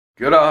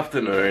Good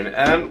afternoon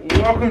and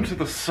welcome to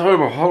the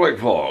Soberholic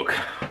vlog.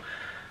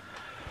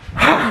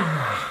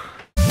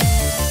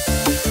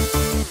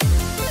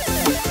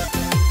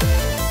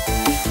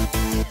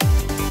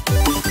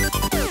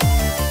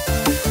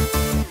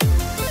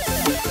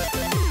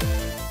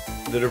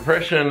 The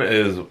depression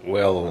is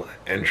well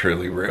and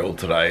truly real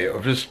today.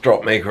 I've just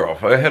dropped Mika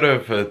off. I had her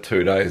for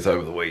 2 days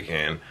over the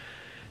weekend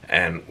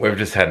and we've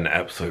just had an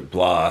absolute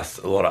blast.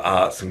 A lot of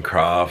arts and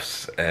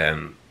crafts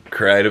and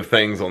creative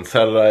things on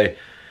Saturday.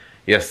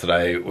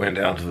 Yesterday went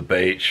down to the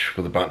beach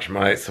with a bunch of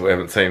mates that we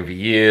haven't seen for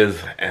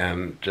years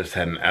and just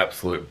had an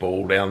absolute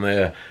ball down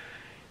there.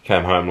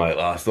 Came home late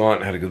last night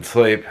and had a good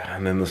sleep,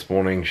 and then this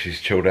morning she's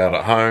chilled out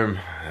at home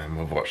and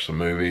we've watched some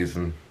movies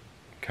and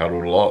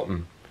cuddled a lot,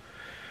 and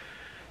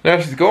now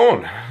she's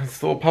gone. It's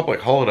still a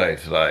public holiday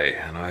today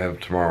and I have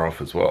tomorrow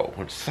off as well,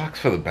 which sucks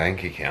for the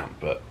bank account,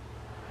 but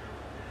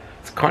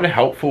it's kind of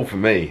helpful for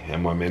me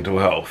and my mental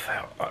health.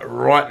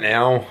 Right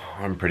now,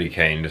 I'm pretty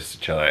keen just to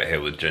chill out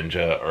here with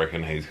Ginger. I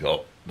reckon he's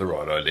got the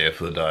right idea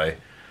for the day.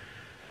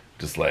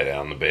 Just lay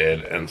down in the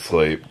bed and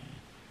sleep.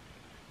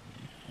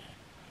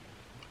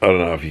 I don't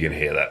know if you can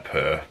hear that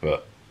purr,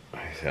 but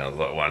he sounds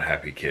like one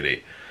happy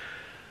kitty.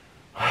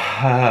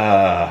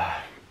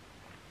 I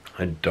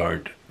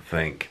don't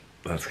think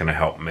that's going to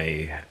help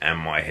me and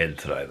my head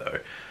today though.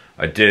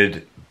 I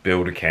did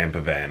build a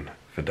camper van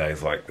for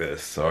days like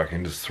this, so I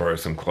can just throw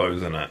some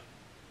clothes in it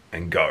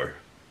and go.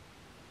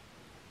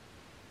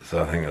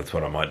 So I think that's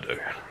what I might do.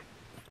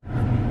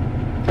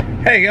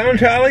 How you going,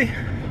 Charlie?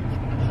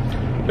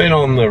 Been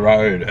on the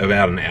road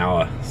about an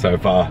hour so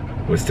far.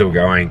 We're still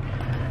going.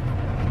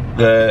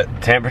 The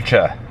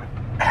temperature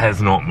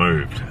has not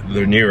moved.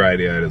 The new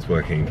radiator is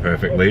working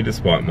perfectly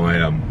despite my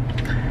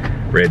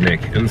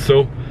redneck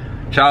install.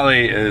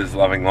 Charlie is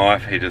loving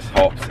life. He just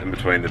hops in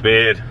between the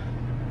bed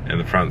and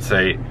the front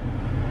seat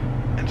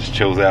and just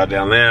chills out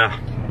down there,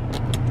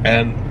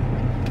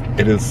 and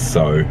it is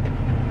so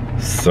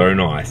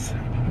nice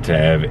to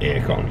have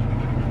aircon.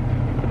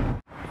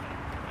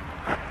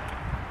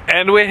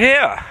 And we're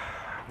here.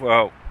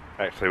 Well,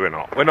 actually we're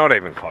not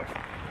even close.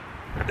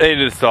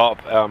 Needed to stop.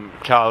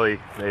 Charlie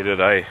needed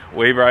a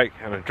wee break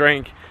and a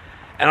drink,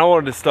 and I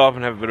wanted to stop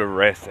and have a bit of a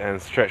rest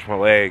and stretch my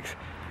legs.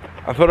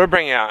 I thought I'd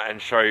bring out and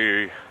show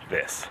you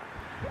this.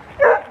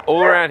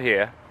 All around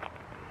here,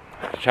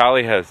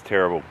 Charlie has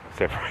terrible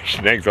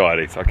separation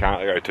anxiety, so I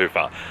can't go too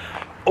far.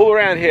 All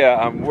around here,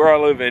 where I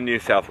live in New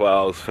South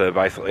Wales for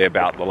basically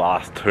about the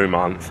last 2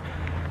 months,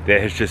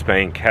 there has just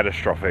been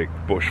catastrophic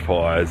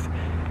bushfires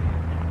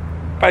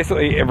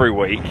basically every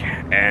week,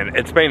 and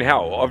it's been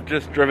hell. I've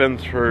just driven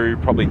through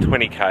probably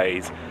 20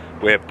 k's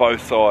where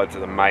both sides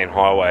of the main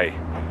highway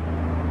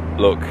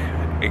look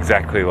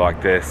exactly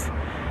like this.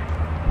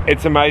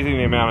 It's amazing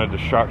the amount of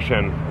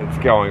destruction that's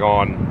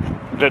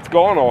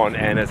gone on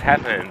and has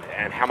happened,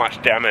 and how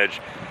much damage.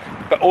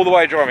 But all the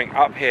way driving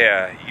up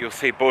here, you'll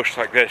see bush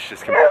like this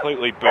just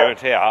completely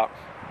burnt out.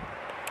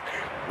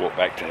 Walk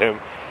back to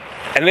him.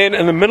 And then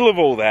in the middle of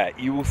all that,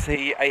 you will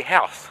see a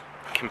house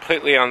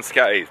completely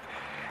unscathed.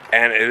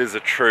 And it is a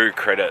true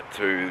credit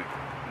to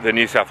the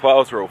New South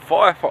Wales Rural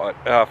Fire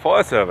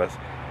Service.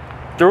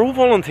 They're all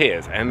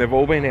volunteers and they've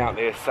all been out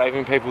there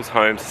saving people's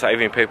homes,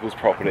 saving people's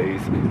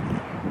properties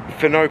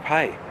for no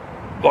pay.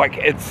 Like,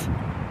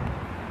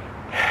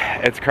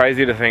 it's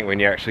crazy to think when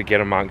you actually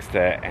get amongst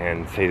it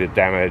and see the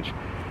damage.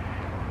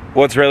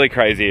 What's really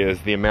crazy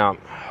is the amount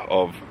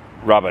of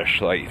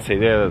rubbish. Like, you see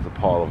there's a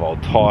pile of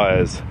old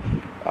tyres,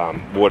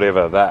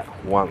 whatever that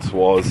once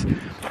was.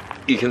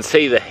 You can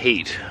see the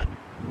heat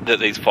that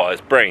these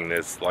fires bring.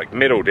 There's like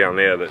metal down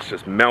there that's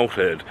just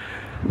melted.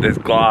 There's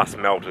glass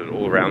melted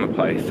all around the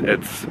place.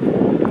 It's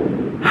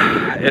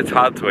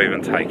hard to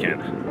even take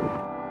in.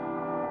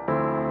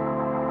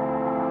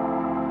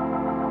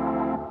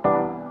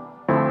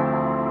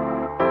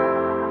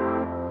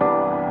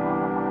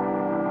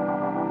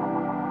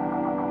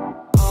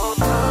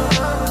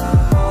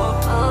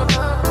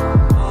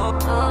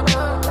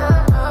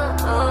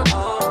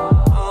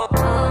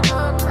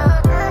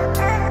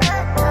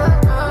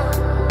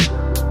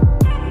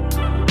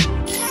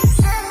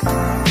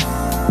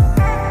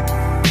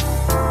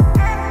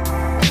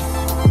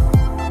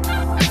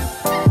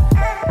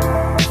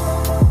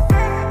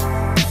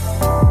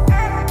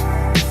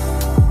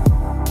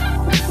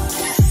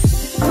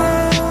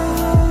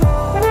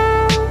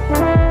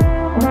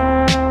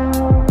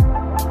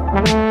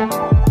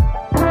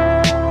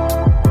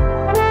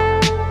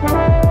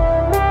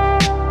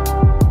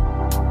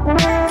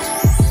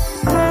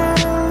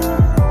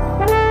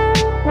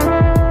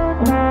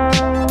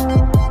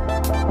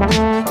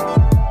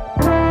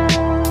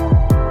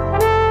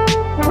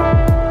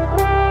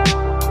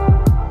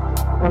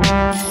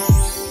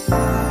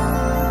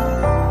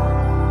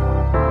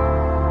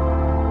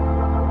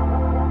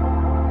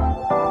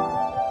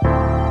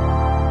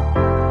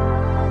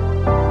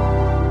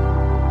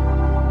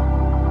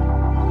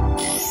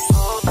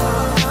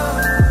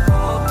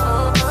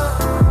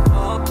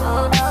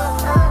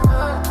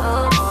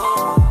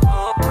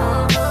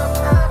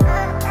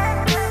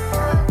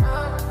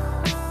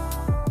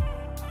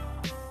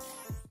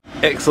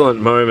 excellent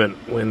moment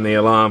when the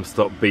alarm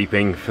stopped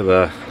beeping for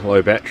the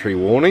low battery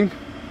warning.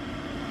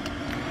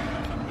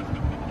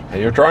 And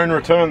your drone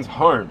returns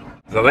home.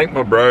 So I think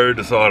my bro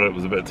decided it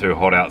was a bit too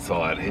hot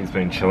outside. He's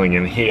been chilling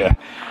in here.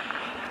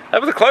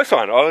 That was a close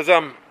one. I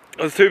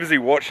was too busy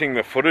watching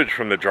the footage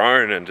from the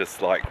drone and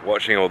just like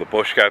watching all the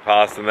bush go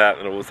past and that,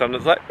 and all of a sudden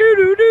it's like,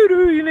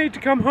 doo-doo-doo-doo, you need to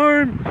come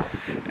home.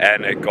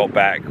 And it got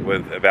back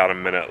with about a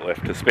minute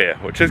left to spare,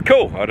 which is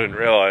cool. I didn't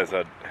realise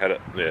I'd had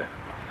it there.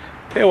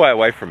 Get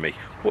away from me.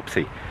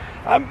 Whoopsie.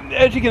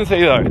 As you can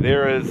see though,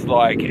 there is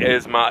like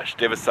as much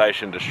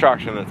devastation,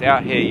 destruction that's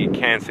out here. You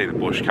can see the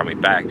bush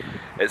coming back.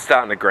 It's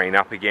starting to green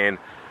up again.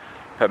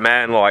 But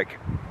man, like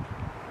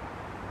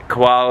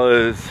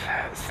koalas,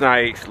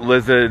 snakes,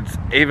 lizards,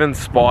 even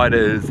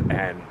spiders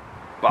and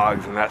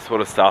bugs and that sort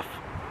of stuff,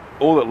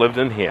 all that lived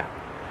in here,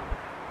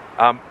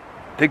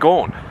 they're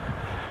gone.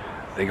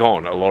 They're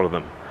gone, a lot of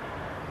them.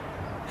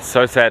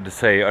 So sad to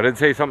see. I did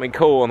see something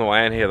cool on the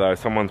way in here though.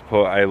 Someone's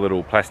put a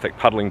little plastic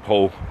puddling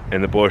pool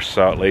in the bush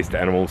so at least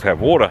animals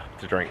have water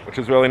to drink, which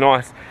is really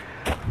nice.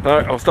 So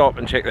I'll stop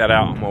and check that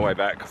out on my way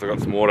back because I've got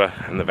some water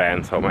in the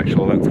van, so I'll make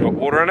sure that's got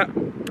water in it.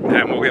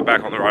 And we'll get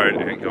back on the road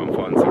and go and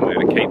find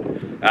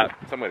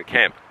somewhere to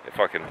camp if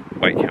I can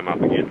wake him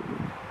up again.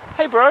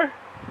 Hey bro!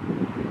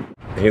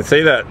 You can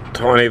see that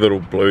tiny little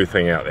blue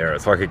thing out there.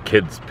 It's like a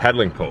kid's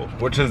paddling pool,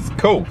 which is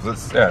cool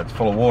because it's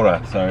full of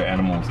water so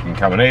animals can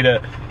come and eat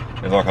it.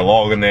 There's like a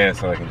log in there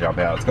so they can jump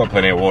out. It's got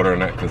plenty of water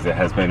in it because there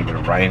has been a bit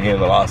of rain here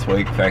the last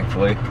week,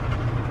 thankfully.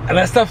 And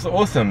that stuff's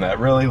awesome. That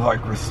really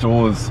like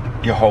restores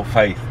your whole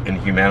faith in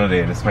humanity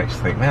and just makes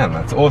you think, man,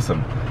 that's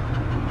awesome.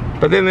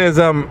 But then there's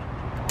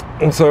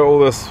also all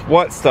this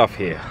white stuff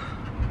here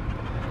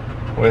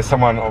where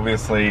someone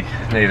obviously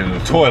needed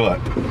a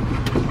toilet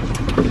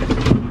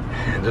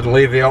and didn't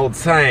leave the old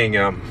saying,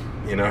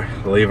 you know,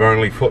 leave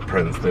only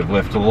footprints. They've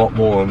left a lot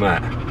more than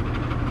that,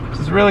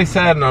 which is really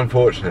sad and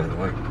unfortunate.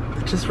 Like,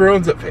 it just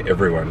ruins it for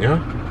everyone, you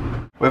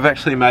know? We've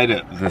actually made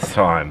it this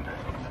time.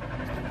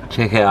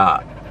 Check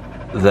out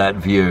that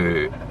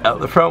view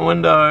out the front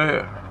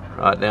window,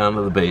 right down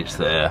to the beach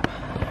there.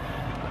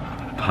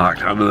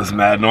 Parked under this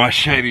mad nice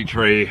shady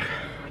tree.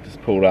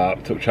 Just pulled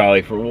up, took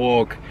Charlie for a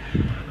walk,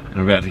 and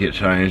I'm about to get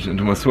changed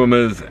into my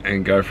swimmers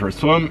and go for a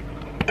swim.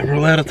 And we're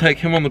allowed to take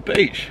him on the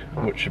beach,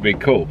 which should be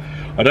cool.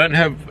 I don't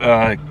have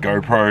a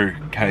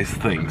GoPro case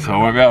thing, so I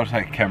won't be able to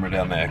take a camera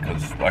down there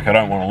because like I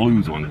don't want to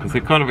lose one because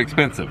they're kind of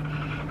expensive.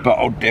 But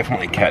I'll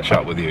definitely catch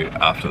up with you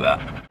after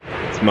that.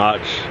 As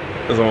much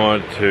as I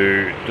wanted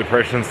to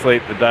depression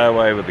sleep the day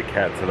away with the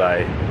cat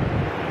today,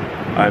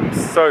 I'm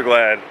so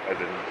glad I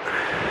didn't.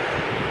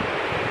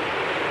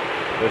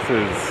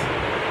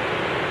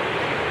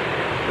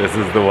 This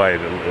is the way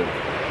to live.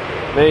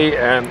 Me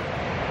and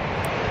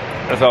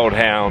this old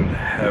hound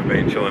have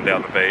been chilling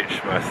down the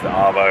beach most of the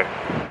arvo.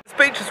 This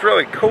beach is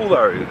really cool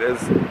though.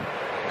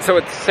 So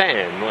it's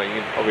sand, like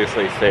you can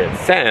obviously see it's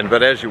sand,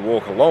 but as you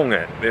walk along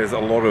it, there's a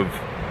lot of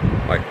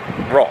like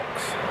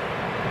rocks.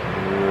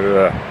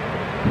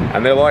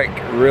 And they're like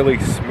really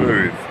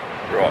smooth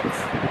rocks.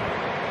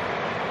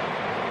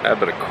 Add a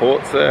bit of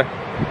quartz there.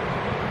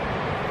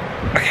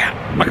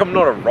 Like I'm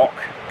not a rock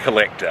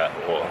collector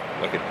or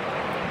like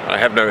I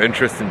have no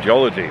interest in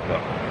geology,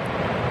 but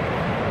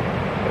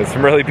there's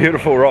some really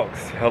beautiful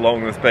rocks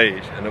along this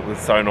beach and it was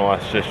so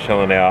nice just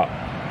chilling out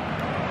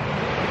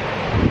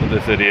with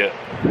this idiot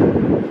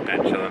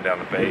and chilling down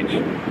the beach.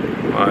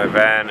 My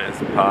van is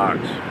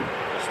parked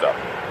just up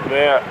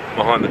there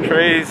behind the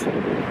trees.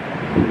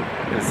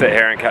 Gonna sit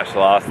here and catch the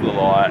last of the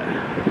light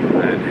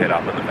and head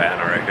up in the van,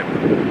 I reckon.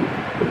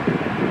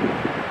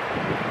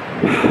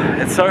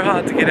 It's so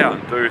hard to get out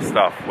and do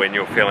stuff when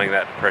you're feeling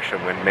that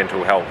depression, when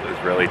mental health is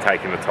really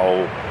taking a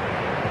toll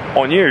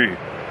on you.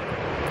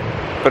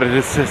 But it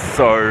is just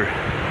so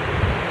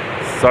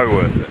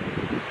worth it.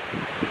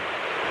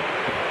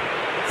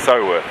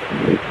 So worth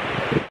it.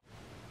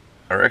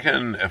 I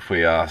reckon if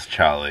we ask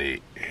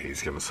Charlie,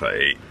 he's gonna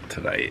say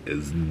today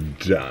is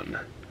done.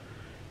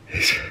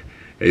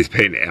 He's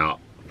been out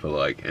for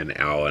like an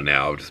hour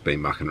now, just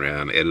been mucking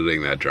around,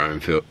 editing that drone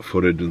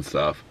footage and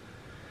stuff.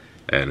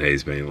 And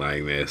he's been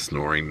laying there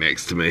snoring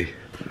next to me.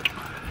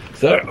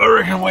 So I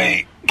reckon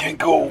we can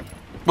call.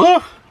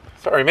 Oh,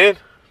 sorry man,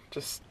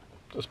 just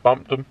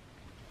bumped him.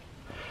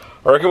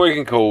 I reckon we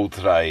can call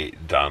today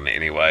done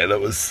anyway. That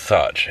was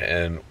such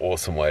an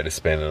awesome way to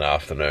spend an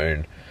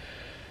afternoon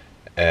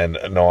and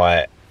a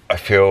night. I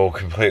feel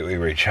completely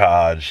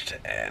recharged,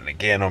 and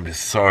again I'm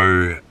just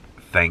so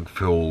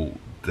thankful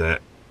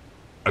that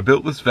I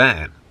built this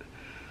van.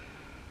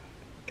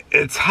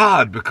 It's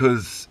hard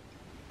because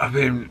I've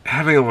been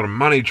having a lot of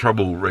money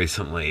trouble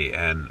recently,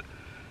 and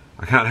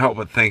I can't help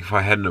but think if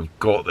I hadn't have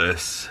got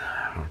this,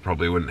 I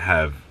probably wouldn't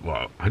have,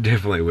 well, I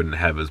definitely wouldn't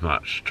have as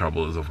much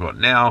trouble as I've got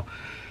now,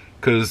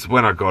 because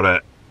when I got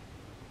it,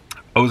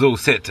 I was all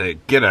set to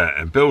get it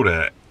and build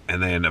it,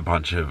 and then a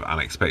bunch of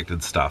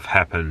unexpected stuff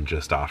happened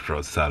just after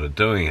I started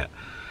doing it.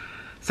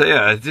 So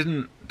yeah, it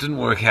didn't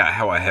work out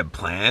how I had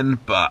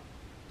planned, but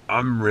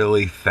I'm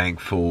really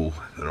thankful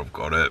that I've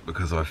got it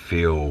because I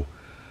feel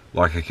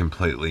like a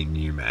completely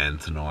new man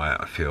tonight.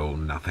 I feel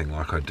nothing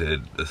like I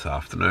did this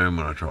afternoon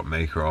when I dropped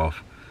Mika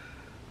off.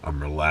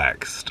 I'm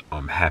relaxed,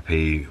 I'm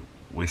happy.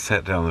 We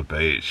sat down on the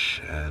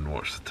beach and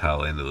watched the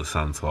tail end of the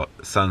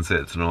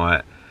sunset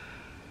tonight.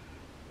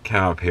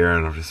 Came up here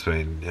and I've just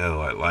been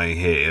like laying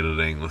here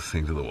editing,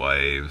 listening to the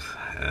waves,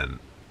 and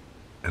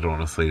it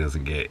honestly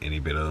doesn't get any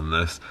better than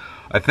this.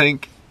 I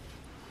think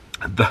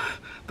the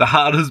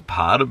hardest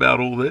part about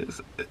all this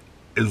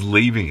is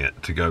leaving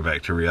it to go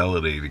back to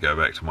reality, to go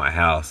back to my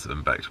house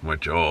and back to my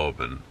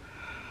job. And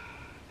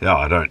yeah,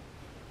 I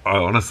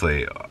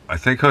honestly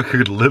think I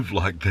could live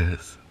like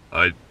this.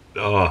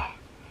 Oh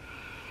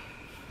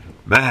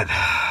man,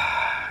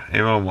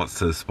 anyone wants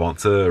to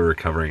sponsor a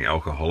recovering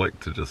alcoholic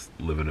to just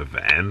live in a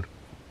van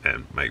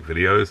and make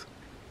videos,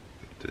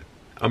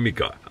 I'm your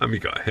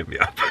guy, hit me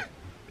up.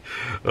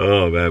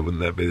 Oh man,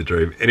 wouldn't that be the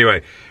dream?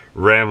 Anyway,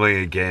 rambling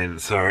again,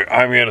 so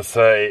I'm gonna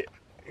say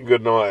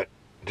good night,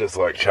 just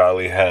like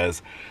Charlie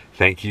has.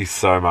 Thank you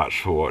so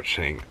much for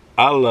watching.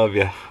 I love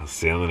you. I'll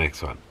see you on the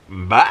next one.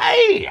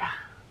 Bye!